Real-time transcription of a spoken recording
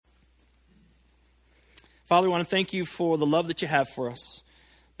Father, I want to thank you for the love that you have for us.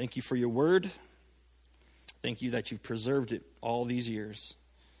 Thank you for your word. Thank you that you've preserved it all these years,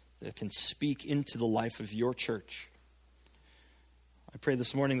 that it can speak into the life of your church. I pray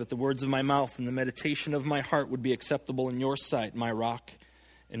this morning that the words of my mouth and the meditation of my heart would be acceptable in your sight, my rock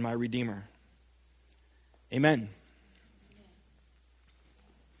and my redeemer. Amen.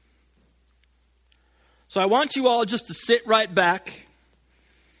 So I want you all just to sit right back,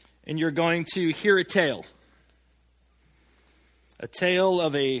 and you're going to hear a tale. A tale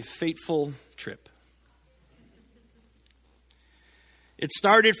of a fateful trip. It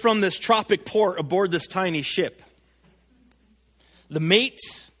started from this tropic port aboard this tiny ship. The mate,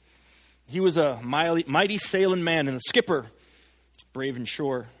 he was a mighty sailing man, and the skipper, brave and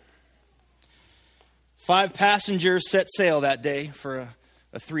sure. 5 passengers set sail that day for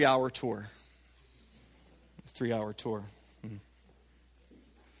a 3-hour tour. A 3-hour tour.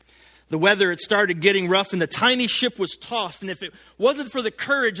 The weather, it started getting rough, and the tiny ship was tossed. And if it wasn't for the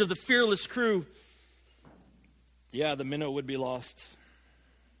courage of the fearless crew, the minnow would be lost.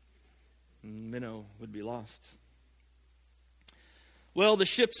 Minnow would be lost. Well, the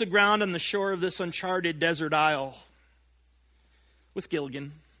ship's aground on the shore of this uncharted desert isle with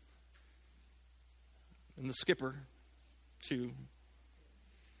Gilligan and the skipper, too.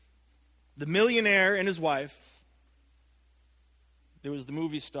 The millionaire and his wife. There was the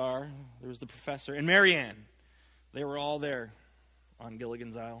movie star, there was the professor, and Marianne. They were all there on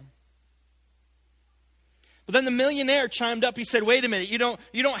Gilligan's Isle. But then the millionaire chimed up. He said, wait a minute, you don't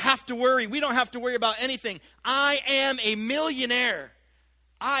have to worry. We don't have to worry about anything. I am a millionaire.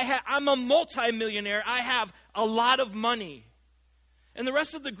 I'm a multimillionaire. I have a lot of money. And the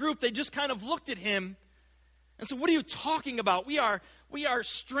rest of the group, they just kind of looked at him and said, what are you talking about? We are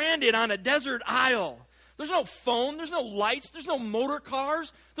stranded on a desert isle. There's no phone, there's no lights, there's no motor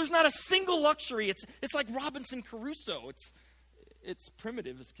cars, there's not a single luxury. It's like Robinson Crusoe. It's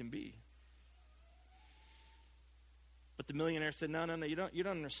primitive as can be. But the millionaire said, no, you don't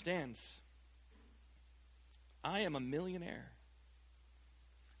understand. I am a millionaire.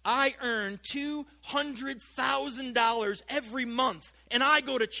 I earn $200,000 every month, and I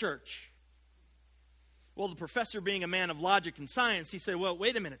go to church. Well, the professor, being a man of logic and science, he said, well,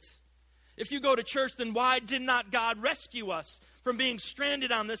 wait a minute. If you go to church, then why did not God rescue us from being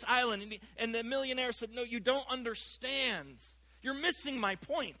stranded on this island? And the millionaire said, no, you don't understand. You're missing my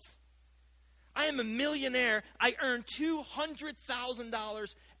point. I am a millionaire. I earn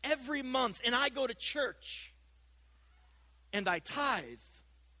 $200,000 every month, and I go to church, and I tithe.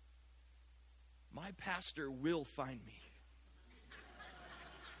 My pastor will find me.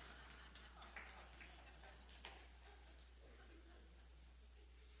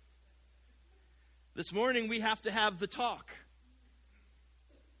 This morning, we have to have the talk.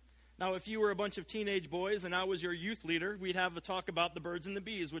 Now, if you were a bunch of teenage boys and I was your youth leader, we'd have a talk about the birds and the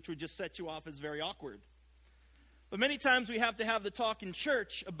bees, which would just set you off as very awkward. But many times we have to have the talk in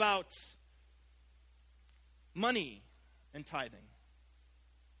church about money and tithing.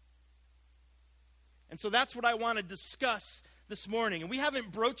 And so that's what I want to discuss this morning. And we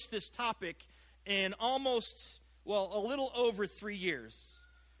haven't broached this topic in a little over 3 years.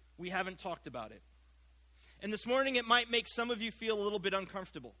 We haven't talked about it. And this morning it might make some of you feel a little bit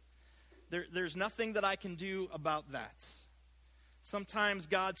uncomfortable. There's nothing that I can do about that. Sometimes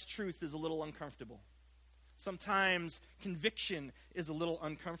God's truth is a little uncomfortable. Sometimes conviction is a little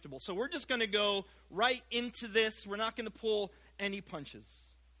uncomfortable. So we're just going to go right into this. We're not going to pull any punches.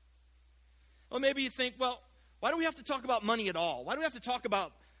 Well, maybe you think, well, why do we have to talk about money at all? Why do we have to talk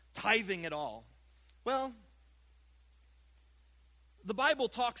about tithing at all? Well, the Bible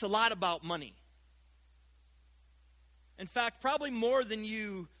talks a lot about money. In fact, probably more than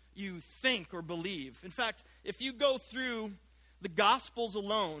you think or believe. In fact, if you go through the Gospels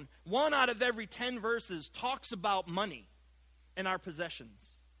alone, 1 out of every 10 verses talks about money and our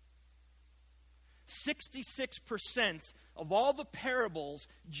possessions. 66% of all the parables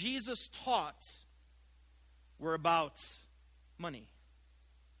Jesus taught were about money.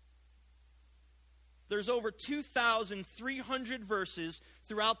 There's over 2,300 verses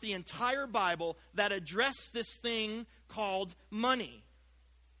throughout the entire Bible that address this thing called money.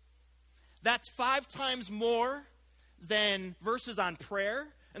 That's 5 times more than verses on prayer,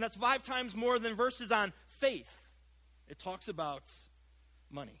 and that's 5 times more than verses on faith. It talks about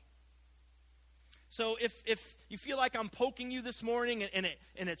money. So if you feel like I'm poking you this morning and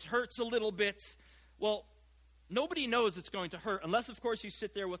it hurts a little bit, well, nobody knows it's going to hurt unless, of course, you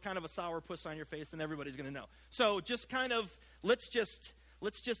sit there with kind of a sourpuss on your face, and everybody's going to know. So just kind of let's just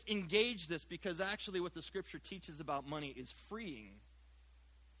engage this, because actually what the Scripture teaches about money is freeing,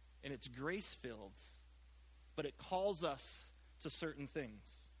 and it's grace-filled, but it calls us to certain things.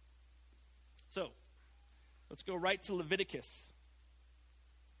 So, let's go right to Leviticus.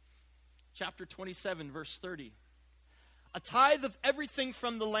 Chapter 27, verse 30. A tithe of everything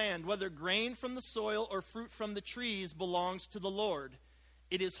from the land, whether grain from the soil or fruit from the trees, belongs to the Lord.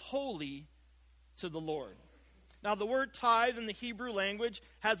 It is holy to the Lord. Now, the word tithe in the Hebrew language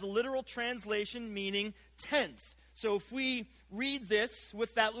has a literal translation meaning tenth. So if we read this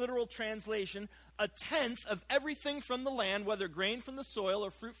with that literal translation, a tenth of everything from the land, whether grain from the soil or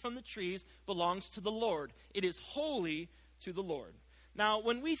fruit from the trees, belongs to the Lord. It is holy to the Lord. Now,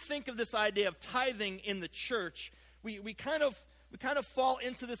 when we think of this idea of tithing in the church, we kind of fall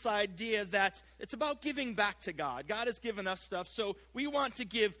into this idea that it's about giving back to God. God has given us stuff, so we want to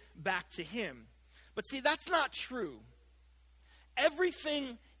give back to Him. But see, that's not true.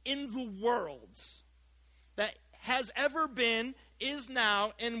 Everything in the world that has ever been, is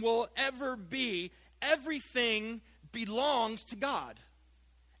now, and will ever be, everything belongs to God.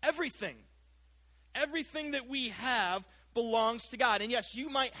 Everything. Everything that we have belongs to God. And yes, you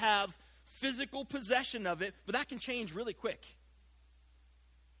might have physical possession of it, but that can change really quick.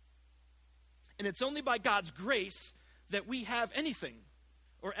 And it's only by God's grace that we have anything,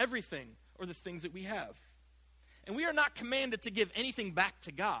 or everything, or the things that we have. And we are not commanded to give anything back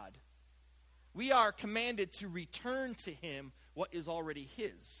to God. We are commanded to return to Him what is already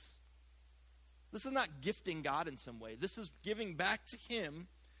His. This is not gifting God in some way. This is giving back to Him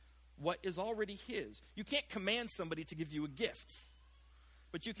what is already His. You can't command somebody to give you a gift,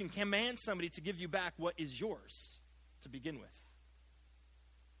 but you can command somebody to give you back what is yours to begin with.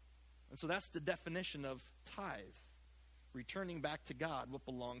 And so that's the definition of tithe, returning back to God what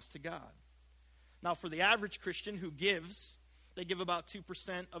belongs to God. Now, for the average Christian who gives, they give about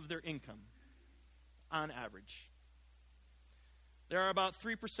 2% of their income on average. There are about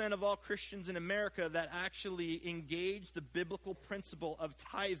 3% of all Christians in America that actually engage the biblical principle of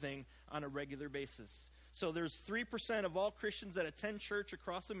tithing on a regular basis. So there's 3% of all Christians that attend church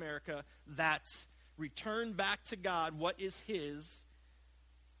across America that return back to God what is His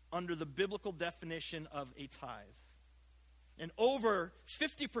under the biblical definition of a tithe. And over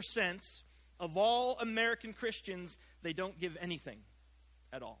 50% of all American Christians, they don't give anything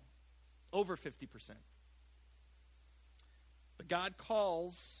at all. Over 50%. But God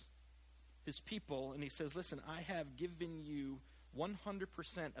calls His people and He says, listen, I have given you 100%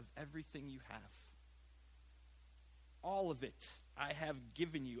 of everything you have. All of it I have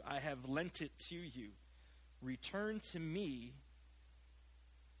given you. I have lent it to you. Return to me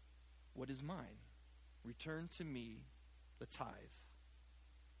what is mine. Return to me the tithe.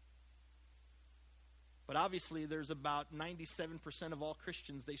 But obviously there's about 97% of all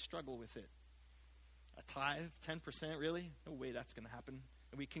Christians, they struggle with it. A tithe, 10%, really? No way that's going to happen.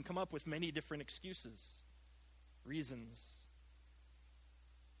 And we can come up with many different excuses, reasons.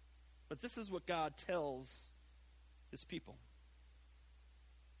 But this is what God tells His people.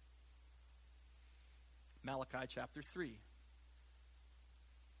 Malachi chapter 3.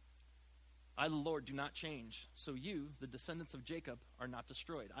 I, the Lord, do not change, so you, the descendants of Jacob, are not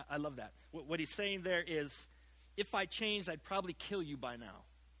destroyed. I love that. What He's saying there is, if I changed, I'd probably kill you by now.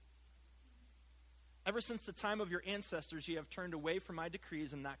 Ever since the time of your ancestors, you have turned away from my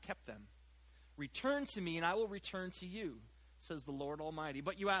decrees and not kept them. Return to me, and I will return to you, says the Lord Almighty.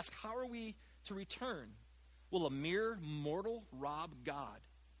 But you ask, how are we to return? Will a mere mortal rob God?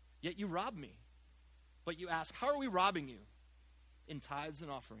 Yet you rob me. But you ask, how are we robbing you? In tithes and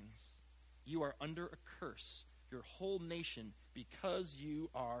offerings. You are under a curse, your whole nation, because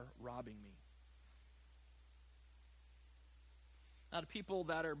you are robbing me. Now, the people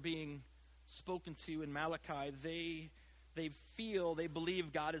that are being spoken to in Malachi, they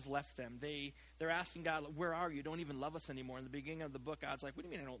believe God has left them. They're asking God, where are you? Don't even love us anymore. In the beginning of the book, God's like, what do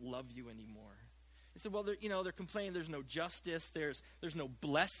you mean I don't love you anymore? He said, well, they're complaining there's no justice, there's no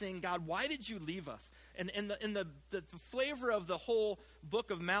blessing. God, why did you leave us? And the flavor of the whole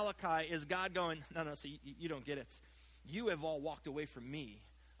book of Malachi is God going, no, so you don't get it. You have all walked away from me.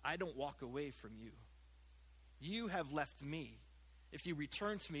 I don't walk away from you. You have left me. If you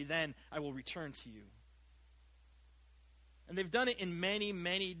return to me, then I will return to you. And they've done it in many,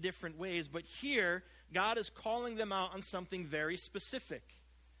 many different ways. But here, God is calling them out on something very specific.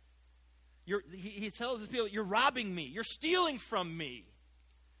 He tells his people, you're robbing me. You're stealing from me.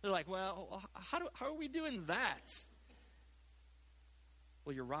 They're like, well, how are we doing that?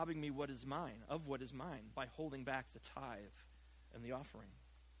 Well, you're robbing me of what is mine, by holding back the tithe and the offering.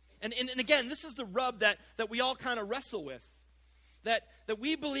 And again, this is the rub that we all kind of wrestle with. That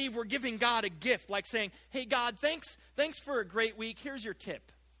we believe we're giving God a gift, like saying, hey, God, thanks for a great week. Here's your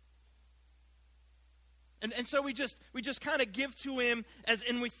tip. And so we just kind of give to him,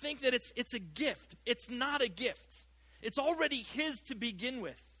 and we think that it's a gift. It's not a gift. It's already his to begin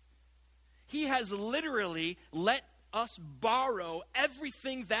with. He has literally let us borrow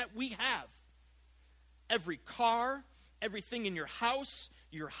everything that we have. Every car, everything in your house,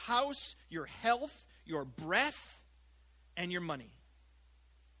 your health, your breath, and your money.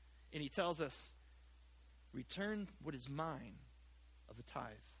 And he tells us, return what is mine of a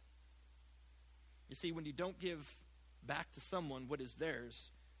tithe. You see, when you don't give back to someone what is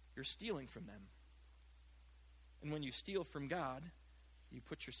theirs, you're stealing from them. And when you steal from God, you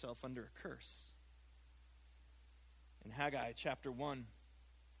put yourself under a curse. In Haggai chapter 1,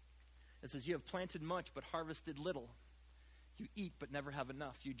 it says, you have planted much but harvested little. You eat but never have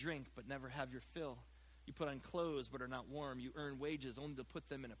enough. You drink but never have your fill. You put on clothes but are not warm. You earn wages only to put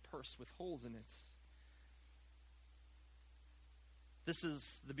them in a purse with holes in it. This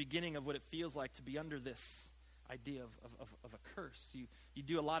is the beginning of what it feels like to be under this idea of a curse. You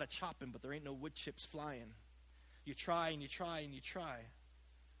do a lot of chopping, but there ain't no wood chips flying. You try and you try and you try.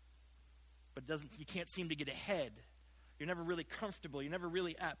 But you can't seem to get ahead. You're never really comfortable. You're never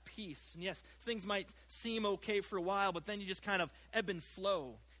really at peace. And yes, things might seem okay for a while, but then you just kind of ebb and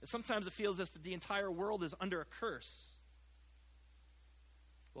flow. And sometimes it feels as if the entire world is under a curse.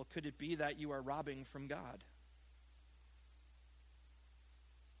 Well, could it be that you are robbing from God?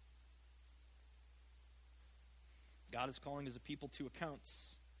 God is calling his people to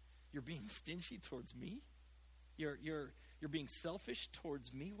accounts. You're being stingy towards me? You're being selfish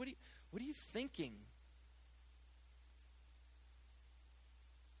towards me? What are you thinking?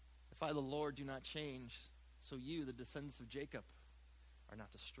 If I, the Lord, do not change, so you, the descendants of Jacob, are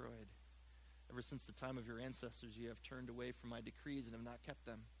not destroyed. Ever since the time of your ancestors, you have turned away from my decrees and have not kept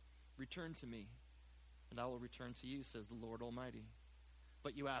them. Return to me, and I will return to you, says the Lord Almighty.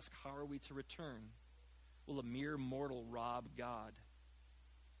 But you ask, how are we to return? Will a mere mortal rob God?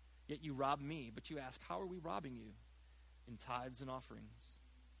 Yet you rob me, but you ask, how are we robbing you? In tithes and offerings.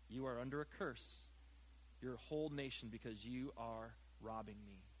 You are under a curse, your whole nation, because you are robbing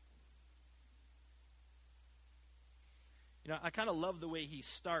me. You know, I kind of love the way he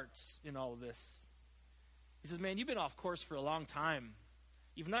starts in all of this. He says, man, you've been off course for a long time.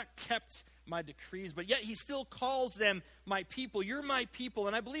 You've not kept my decrees, but yet he still calls them my people. You're my people,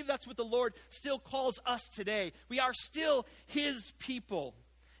 and I believe that's what the Lord still calls us today. We are still his people,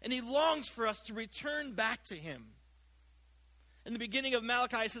 and he longs for us to return back to him. In the beginning of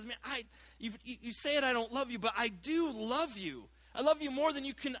Malachi, he says, man, you say it, I don't love you, but I do love you. I love you more than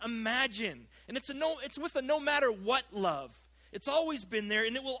you can imagine. And it's with a no matter what love. It's always been there,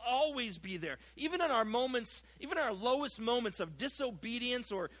 and it will always be there. Even in our moments, even our lowest moments of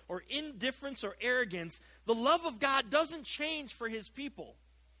disobedience or indifference or arrogance, the love of God doesn't change for his people.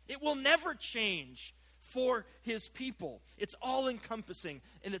 It will never change for his people. It's all-encompassing,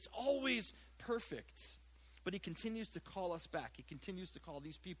 and it's always perfect. But he continues to call us back. He continues to call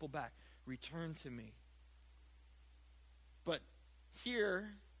these people back. Return to me. But here,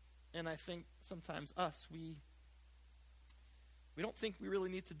 and I think sometimes us, we don't think we really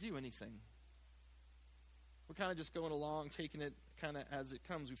need to do anything. We're kind of just going along, taking it kind of as it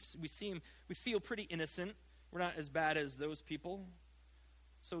comes. We feel pretty innocent. We're not as bad as those people.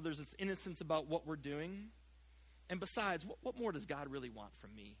 So there's this innocence about what we're doing. And besides, what more does God really want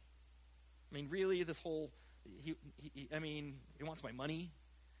from me? I mean, really, this whole, he wants my money.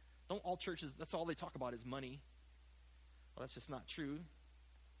 Don't all churches, that's all they talk about is money. Well, that's just not true.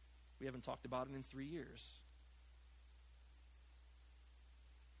 We haven't talked about it in 3 years.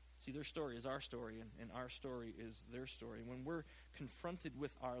 See, their story is our story, and our story is their story. When we're confronted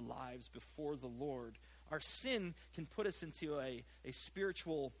with our lives before the Lord, our sin can put us into a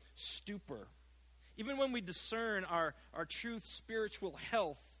spiritual stupor. Even when we discern our true spiritual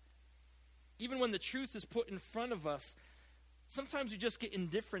health, even when the truth is put in front of us, sometimes we just get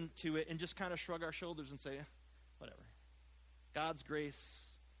indifferent to it and just kind of shrug our shoulders and say, whatever. God's grace,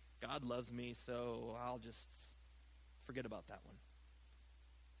 God loves me, so I'll just forget about that one.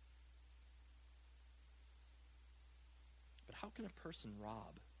 But how can a person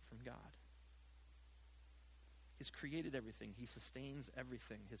rob from God? He's created everything. He sustains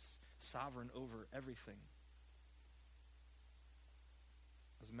everything. He's sovereign over everything.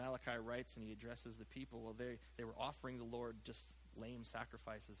 As Malachi writes and he addresses the people, well, they were offering the Lord just lame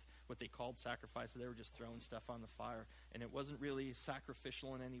sacrifices. What they called sacrifices, they were just throwing stuff on the fire. And it wasn't really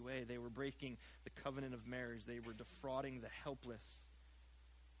sacrificial in any way. They were breaking the covenant of marriage. They were defrauding the helpless.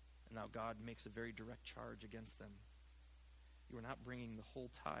 And now God makes a very direct charge against them. You are not bringing the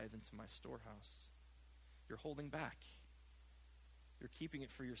whole tithe into my storehouse. You're holding back. You're keeping it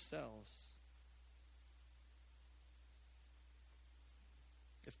for yourselves.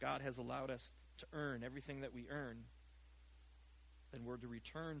 If God has allowed us to earn everything that we earn, then we're to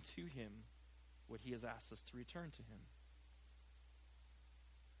return to him what he has asked us to return to him.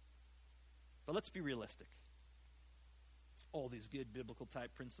 But let's be realistic. All these good biblical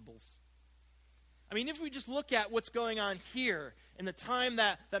type principles. I mean, if we just look at what's going on here in the time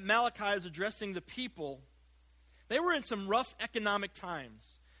that Malachi is addressing the people, they were in some rough economic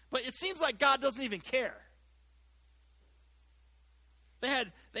times. But it seems like God doesn't even care.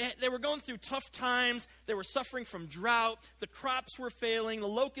 They were going through tough times. They were suffering from drought. The crops were failing. The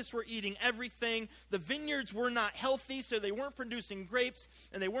locusts were eating everything. The vineyards were not healthy, so they weren't producing grapes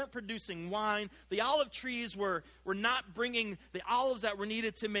and they weren't producing wine. The olive trees were not bringing the olives that were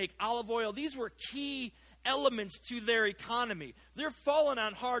needed to make olive oil. These were key elements to their economy. They're falling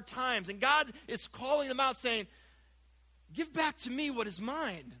on hard times, and God is calling them out saying, give back to me what is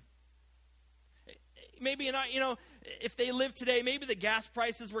mine. Maybe, if they lived today, maybe the gas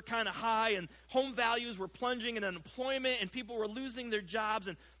prices were kind of high and home values were plunging and unemployment and people were losing their jobs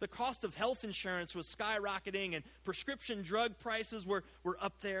and the cost of health insurance was skyrocketing and prescription drug prices were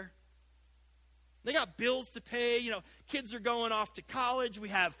up there. They got bills to pay, kids are going off to college. We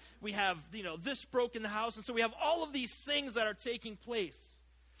have this broke in the house. And so we have all of these things that are taking place.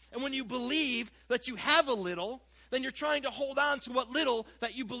 And when you believe that you have a little, then you're trying to hold on to what little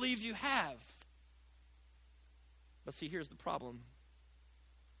that you believe you have. But see, here's the problem.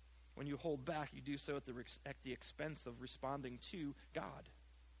 When you hold back, you do so at the expense of responding to God,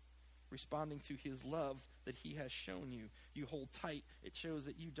 responding to his love that he has shown you. You hold tight, it shows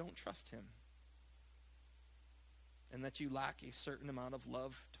that you don't trust him and that you lack a certain amount of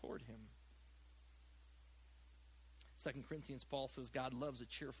love toward him. 2 Corinthians, Paul says God loves a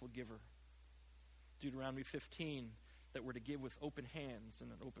cheerful giver. Deuteronomy 15, that we're to give with open hands and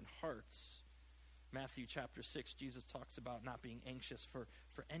an open hearts. Matthew chapter 6, Jesus talks about not being anxious for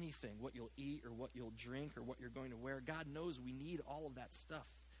anything, what you'll eat or what you'll drink or what you're going to wear. God knows we need all of that stuff,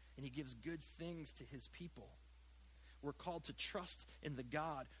 and he gives good things to his people. We're called to trust in the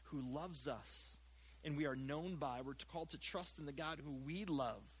God who loves us, and we are known by. We're called to trust in the God who we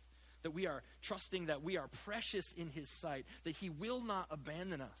love, that we are trusting that we are precious in his sight, that he will not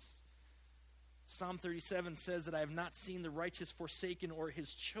abandon us. Psalm 37 says that I have not seen the righteous forsaken or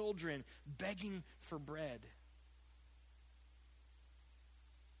his children begging for bread.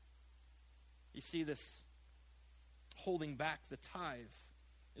 You see, this holding back the tithe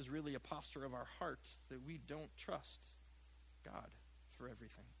is really a posture of our heart that we don't trust God for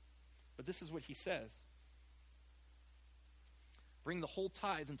everything. But this is what he says. Bring the whole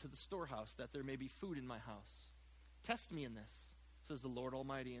tithe into the storehouse, that there may be food in my house. Test me in this, says the Lord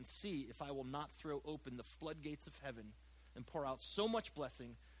Almighty, and see if I will not throw open the floodgates of heaven and pour out so much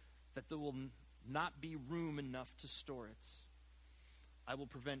blessing that there will not be room enough to store it. I will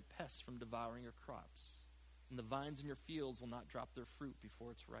prevent pests from devouring your crops, and the vines in your fields will not drop their fruit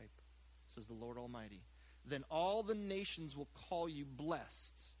before it's ripe, says the Lord Almighty. Then all the nations will call you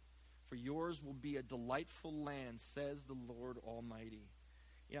blessed, for yours will be a delightful land, says the Lord Almighty.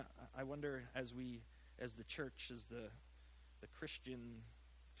 Yeah, I wonder, as the church, as the Christian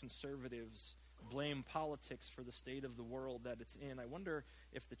conservatives blame politics for the state of the world that it's in, I wonder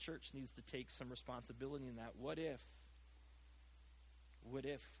if the church needs to take some responsibility in that. What if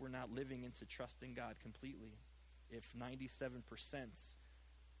we're not living into trusting God completely? If 97%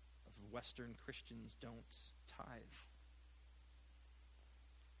 of Western Christians don't tithe?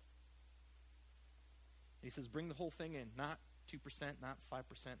 He says, bring the whole thing in, not 2%, not 5%,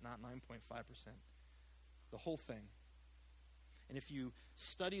 not 9.5%. The whole thing. And if you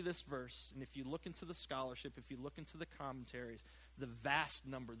study this verse, and if you look into the scholarship, if you look into the commentaries, the vast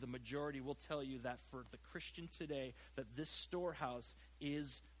number, the majority will tell you that for the Christian today, that this storehouse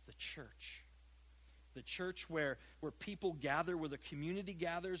is the church. The church where people gather, where the community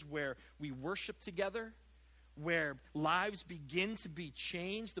gathers, where we worship together, where lives begin to be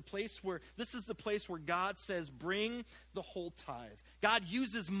changed. This is the place where God says, bring the whole tithe. God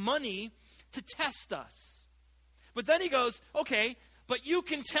uses money to test us. But then he goes, okay, but you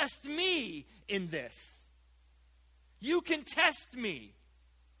can test me in this. You can test me.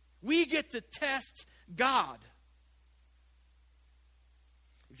 We get to test God.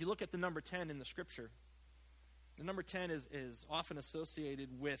 If you look at the number 10 in the scripture, the number 10 is often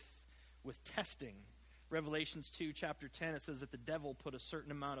associated with testing. Revelations 2, chapter 10, it says that the devil put a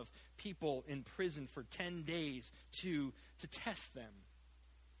certain amount of people in prison for 10 days to test them.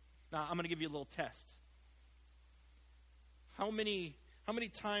 Now, I'm going to give you a little test. How many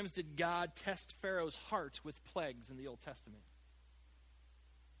times did God test Pharaoh's heart with plagues in the Old Testament?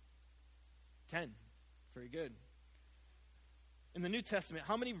 10. Very good. In the New Testament,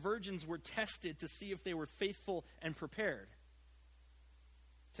 how many virgins were tested to see if they were faithful and prepared?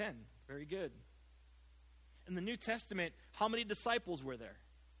 10. Very good. In the New Testament, how many disciples were there?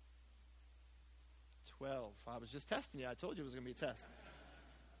 12. I was just testing you. I told you it was going to be a test.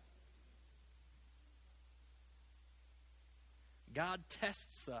 God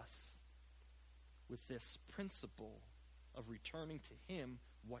tests us with this principle of returning to him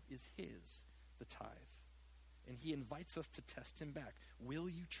what is his, the tithe. And he invites us to test him back. Will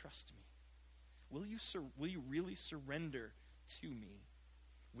you trust me? Will you really surrender to me?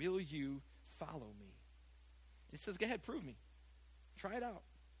 Will you follow me? He says, go ahead, prove me. Try it out.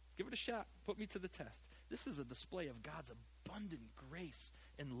 Give it a shot. Put me to the test. This is a display of God's abundant grace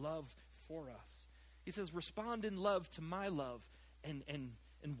and love for us. He says, respond in love to my love and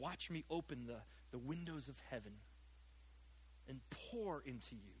watch me open the windows of heaven and pour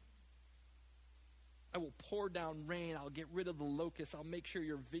into you. I will pour down rain. I'll get rid of the locusts. I'll make sure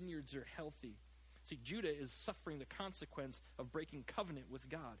your vineyards are healthy. See, Judah is suffering the consequence of breaking covenant with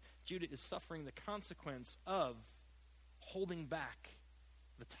God. Judah is suffering the consequence of holding back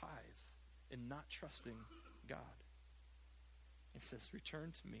the tithe and not trusting God. He says,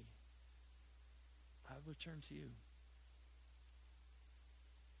 return to me. I will return to you.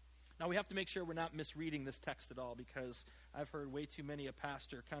 Now, we have to make sure we're not misreading this text at all, because I've heard way too many a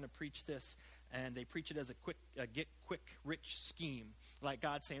pastor kind of preach this, and they preach it as a get-quick-rich scheme. Like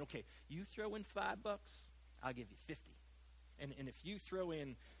God saying, okay, you throw in $5, I'll give you 50. And if you throw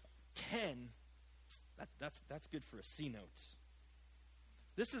in 10, that's good for a C note.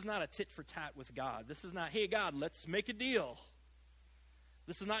 This is not a tit for tat with God. This is not, hey, God, let's make a deal.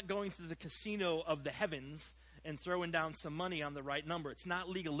 This is not going to the casino of the heavens and throwing down some money on the right number. It's not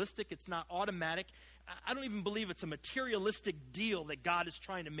legalistic. It's not automatic. I don't even believe it's a materialistic deal that God is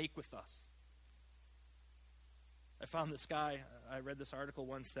trying to make with us. I found this guy, I read this article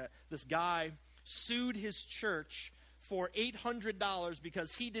once, that this guy sued his church for $800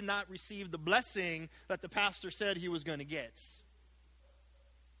 because he did not receive the blessing that the pastor said he was going to get.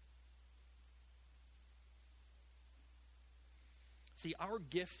 See, our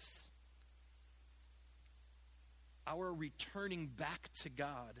gifts, our returning back to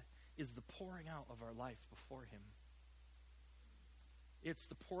God is the pouring out of our life before him. It's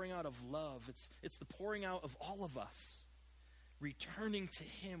the pouring out of love. It's the pouring out of all of us. Returning to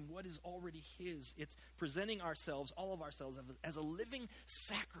him what is already his. It's presenting ourselves, all of ourselves, as a living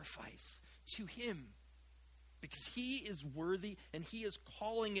sacrifice to him. Because he is worthy and he is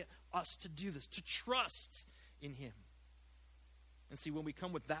calling us to do this, to trust in him. And see, when we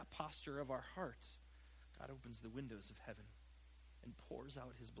come with that posture of our heart, God opens the windows of heaven and pours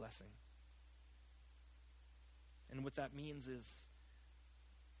out his blessing. And what that means is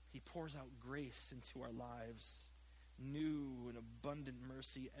he pours out grace into our lives, new and abundant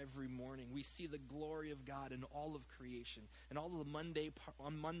mercy every morning. We see the glory of God in all of creation and all of the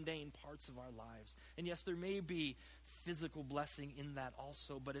mundane parts of our lives. And yes, there may be physical blessing in that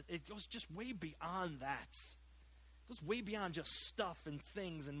also, but it goes just way beyond that. It goes way beyond just stuff and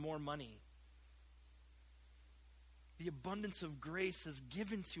things and more money. The abundance of grace is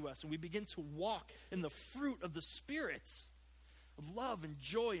given to us, and we begin to walk in the fruit of the Spirit of love and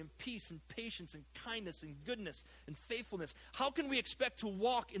joy and peace and patience and kindness and goodness and faithfulness. How can we expect to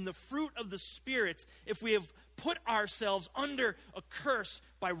walk in the fruit of the Spirit if we have put ourselves under a curse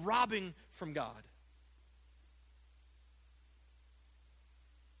by robbing from God?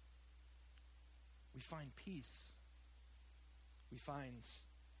 We find peace. We find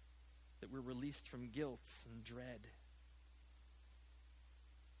that we're released from guilt and dread.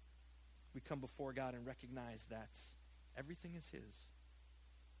 We come before God and recognize that everything is his.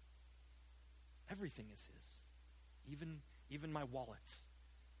 Everything is his. Even my wallet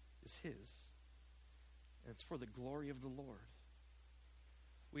is his. And it's for the glory of the Lord.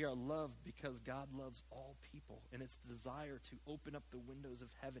 We are loved because God loves all people, and it's the desire to open up the windows of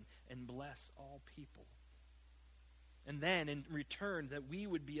heaven and bless all people. And then in return, that we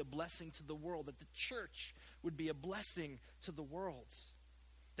would be a blessing to the world, that the church would be a blessing to the world,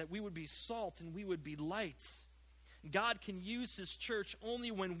 that we would be salt and we would be light. God can use his church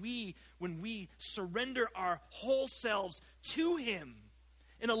only when we surrender our whole selves to him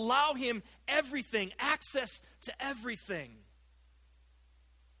and allow him everything, access to everything.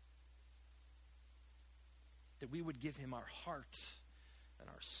 That we would give him our heart and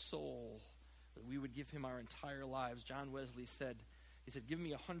our soul, that we would give him our entire lives. John Wesley said, give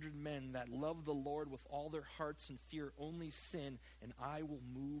me 100 men that love the Lord with all their hearts and fear only sin, and I will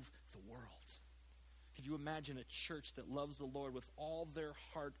move the world. Could you imagine a church that loves the Lord with all their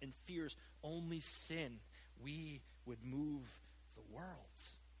heart and fears only sin? We would move the world.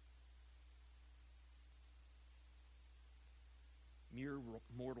 Mere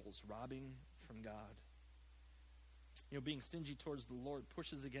mortals robbing from God. Being stingy towards the Lord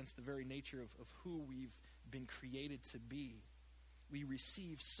pushes against the very nature of who we've been created to be. We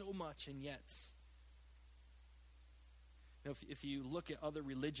receive so much, and yet, if you look at other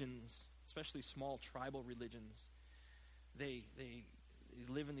religions, especially small tribal religions, they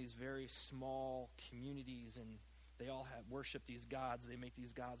live in these very small communities, and they all worship these gods. They make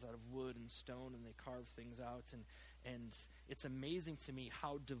these gods out of wood and stone, and they carve things out, and it's amazing to me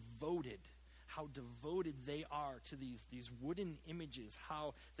how devoted they are to these wooden images,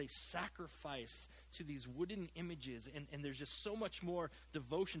 how they sacrifice to these wooden images, and there's just so much more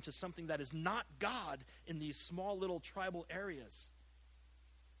devotion to something that is not God in these small little tribal areas.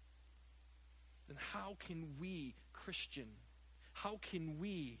 Then how can we, Christian, how can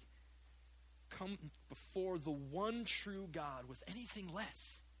we come before the one true God with anything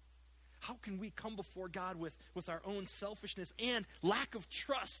less? How can we come before God with our own selfishness and lack of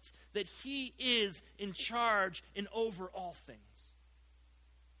trust that he is in charge and over all things?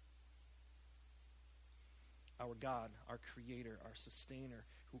 Our God, our creator, our sustainer,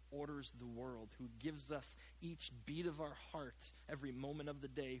 who orders the world, who gives us each beat of our heart every moment of the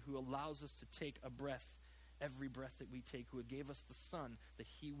day, who allows us to take a breath, every breath that we take, who gave us the Son, that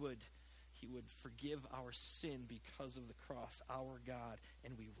he would forgive our sin because of the cross, our God,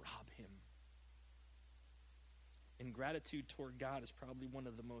 and we rob him. Ingratitude toward God is probably one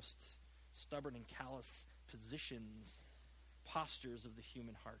of the most stubborn and callous postures of the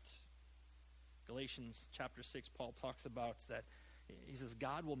human heart. Galatians chapter 6, Paul talks about that. He says,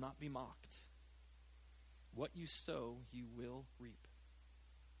 God will not be mocked. What you sow, you will reap.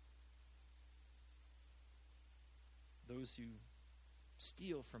 Those who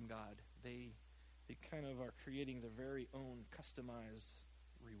steal from God, they kind of are creating their very own customized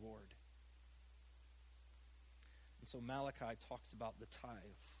reward. And so Malachi talks about the tithe,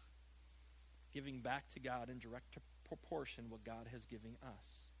 giving back to God in direct proportion what God has given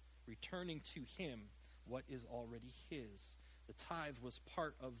us, returning to him what is already his. The tithe was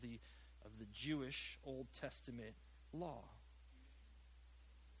part of the Jewish Old Testament law.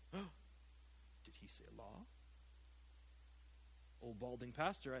 Did he say law? Old balding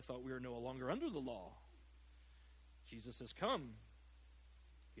pastor, I thought we were no longer under the law. Jesus has come.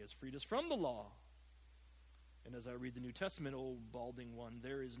 He has freed us from the law. And as I read the New Testament, old balding one,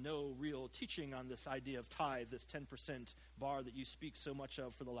 there is no real teaching on this idea of tithe, this 10% bar that you speak so much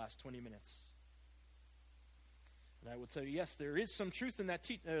of for the last 20 minutes. And I will tell you, yes, there is some truth in that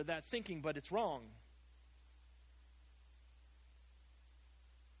thinking, but it's wrong.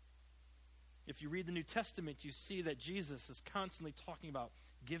 If you read the New Testament, you see that Jesus is constantly talking about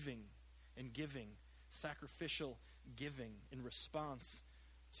giving and giving, sacrificial giving in response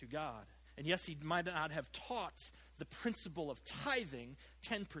to God. And yes, he might not have taught the principle of tithing,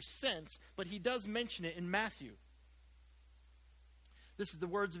 10%, but he does mention it in Matthew. This is the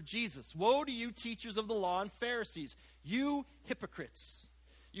words of Jesus. Woe to you, teachers of the law and Pharisees, you hypocrites!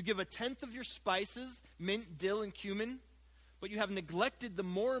 You give 1/10 of your spices, mint, dill, and cumin, but you have neglected the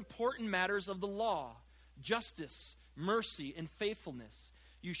more important matters of the law, justice, mercy, and faithfulness.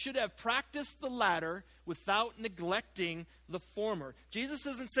 You should have practiced the latter without neglecting the former. Jesus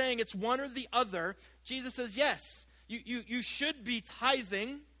isn't saying it's one or the other. Jesus says, yes, you should be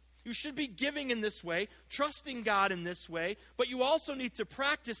tithing. You should be giving in this way, trusting God in this way, but you also need to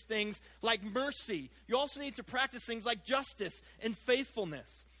practice things like mercy. You also need to practice things like justice and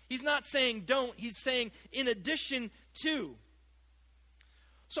faithfulness. He's not saying don't. He's saying in addition to.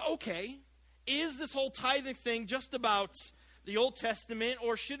 So, okay, is this whole tithing thing just about the Old Testament,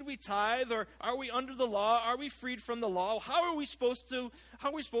 or should we tithe, or are we under the law? Are we freed from the law? How are we supposed to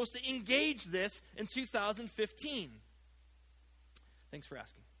engage this in 2015? Thanks for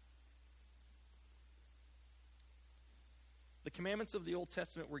asking. The commandments of the Old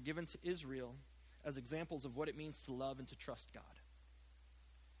Testament were given to Israel as examples of what it means to love and to trust God.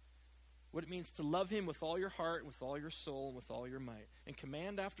 What it means to love him with all your heart, with all your soul, and with all your might. And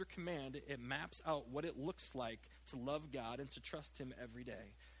command after command, it maps out what it looks like to love God and to trust him every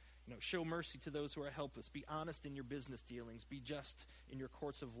day. Show mercy to those who are helpless. Be honest in your business dealings. Be just in your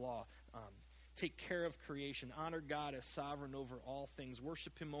courts of law. Take care of creation. Honor God as sovereign over all things.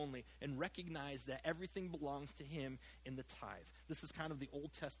 Worship him only. And recognize that everything belongs to him in the tithe. This is kind of the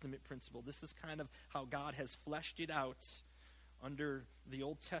Old Testament principle. This is kind of how God has fleshed it out under the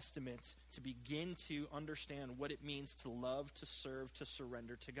Old Testament to begin to understand what it means to love, to serve, to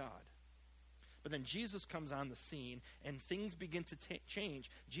surrender to God. But then Jesus comes on the scene, and things begin to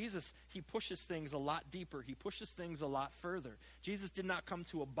change. Jesus, he pushes things a lot deeper. He pushes things a lot further. Jesus did not come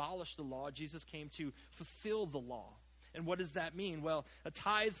to abolish the law. Jesus came to fulfill the law. And what does that mean? Well, a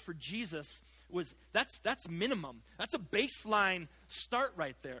tithe for Jesus that's minimum. That's a baseline start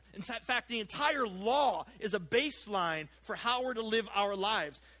right there. In fact, the entire law is a baseline for how we're to live our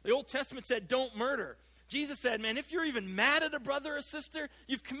lives. The Old Testament said, don't murder. Jesus said, man, if you're even mad at a brother or sister,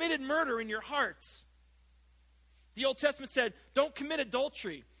 you've committed murder in your hearts. The Old Testament said, don't commit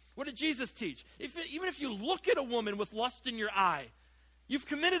adultery. What did Jesus teach? Even if you look at a woman with lust in your eye, you've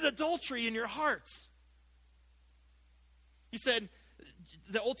committed adultery in your hearts. He said,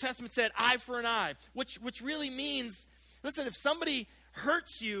 the Old Testament said, eye for an eye, which really means, listen, if somebody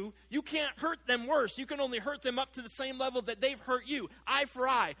hurts you, you can't hurt them worse. You can only hurt them up to the same level that they've hurt you. Eye for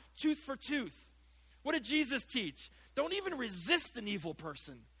eye, tooth for tooth. What did Jesus teach? Don't even resist an evil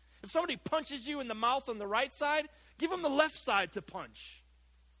person. If somebody punches you in the mouth on the right side, give them the left side to punch.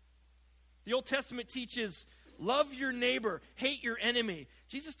 The Old Testament teaches, love your neighbor, hate your enemy.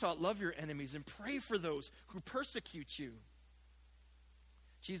 Jesus taught, love your enemies and pray for those who persecute you.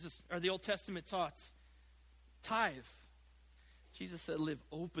 The Old Testament taught, tithe. Jesus said, live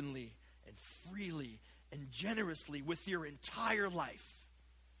openly and freely and generously with your entire life,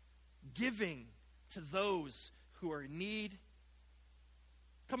 giving to those who are in need,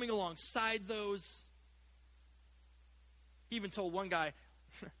 coming alongside those. He even told one guy,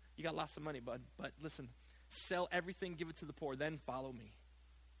 you got lots of money, bud, but listen, sell everything, give it to the poor, then follow me.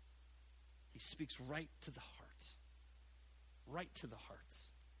 He speaks right to the heart. Right to the heart.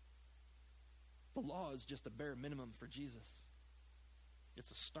 The law is just a bare minimum for Jesus. It's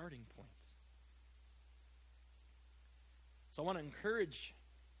a starting point. So I want to encourage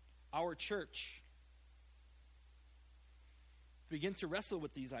our church to begin to wrestle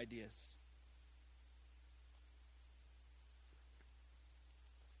with these ideas.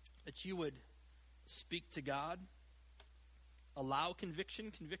 That you would speak to God, allow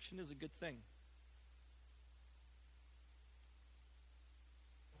conviction. Conviction is a good thing.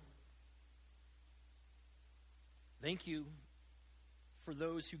 Thank you for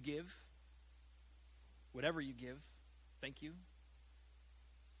those who give. Whatever you give, thank you.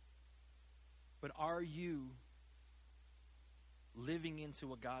 But are you living into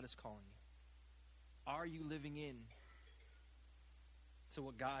what God is calling you? Are you living in to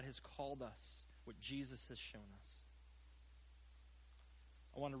what God has called us, what Jesus has shown us?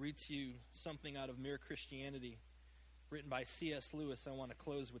 I want to read to you something out of Mere Christianity, written by C.S. Lewis. I want to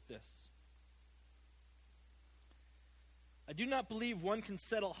close with this. I do not believe one can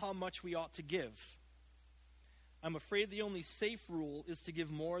settle how much we ought to give. I'm afraid the only safe rule is to give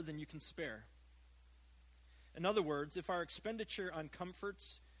more than you can spare. In other words, if our expenditure on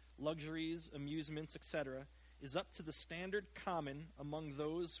comforts, luxuries, amusements, etc., is up to the standard common among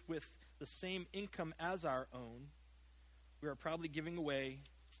those with the same income as our own, we are probably giving away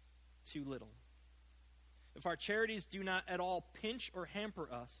too little. If our charities do not at all pinch or hamper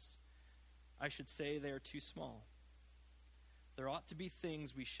us, I should say they are too small. There ought to be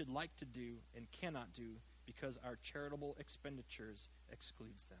things we should like to do and cannot do because our charitable expenditures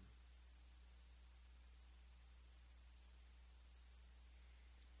excludes them.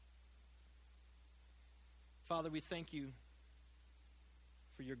 Father, we thank you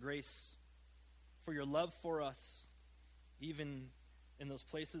for your grace, for your love for us, even in those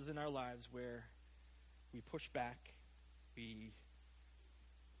places in our lives where we push back, we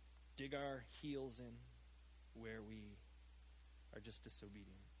dig our heels in, where we are just disobedient.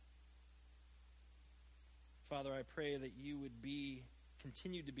 Father, I pray that you would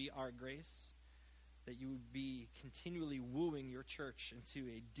continue to be our grace, that you would be continually wooing your church into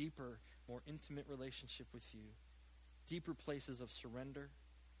a deeper, more intimate relationship with you, deeper places of surrender,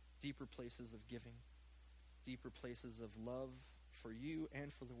 deeper places of giving, deeper places of love for you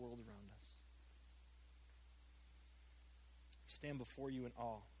and for the world around us. We stand before you in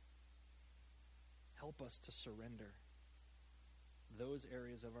awe. Help us to surrender those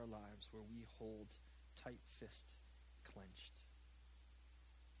areas of our lives where we hold tight fist clenched.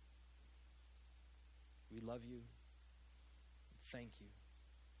 We love you. Thank you.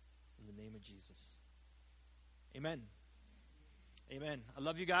 In the name of Jesus. Amen. Amen. I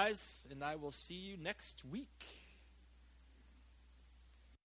love you guys, and I will see you next week.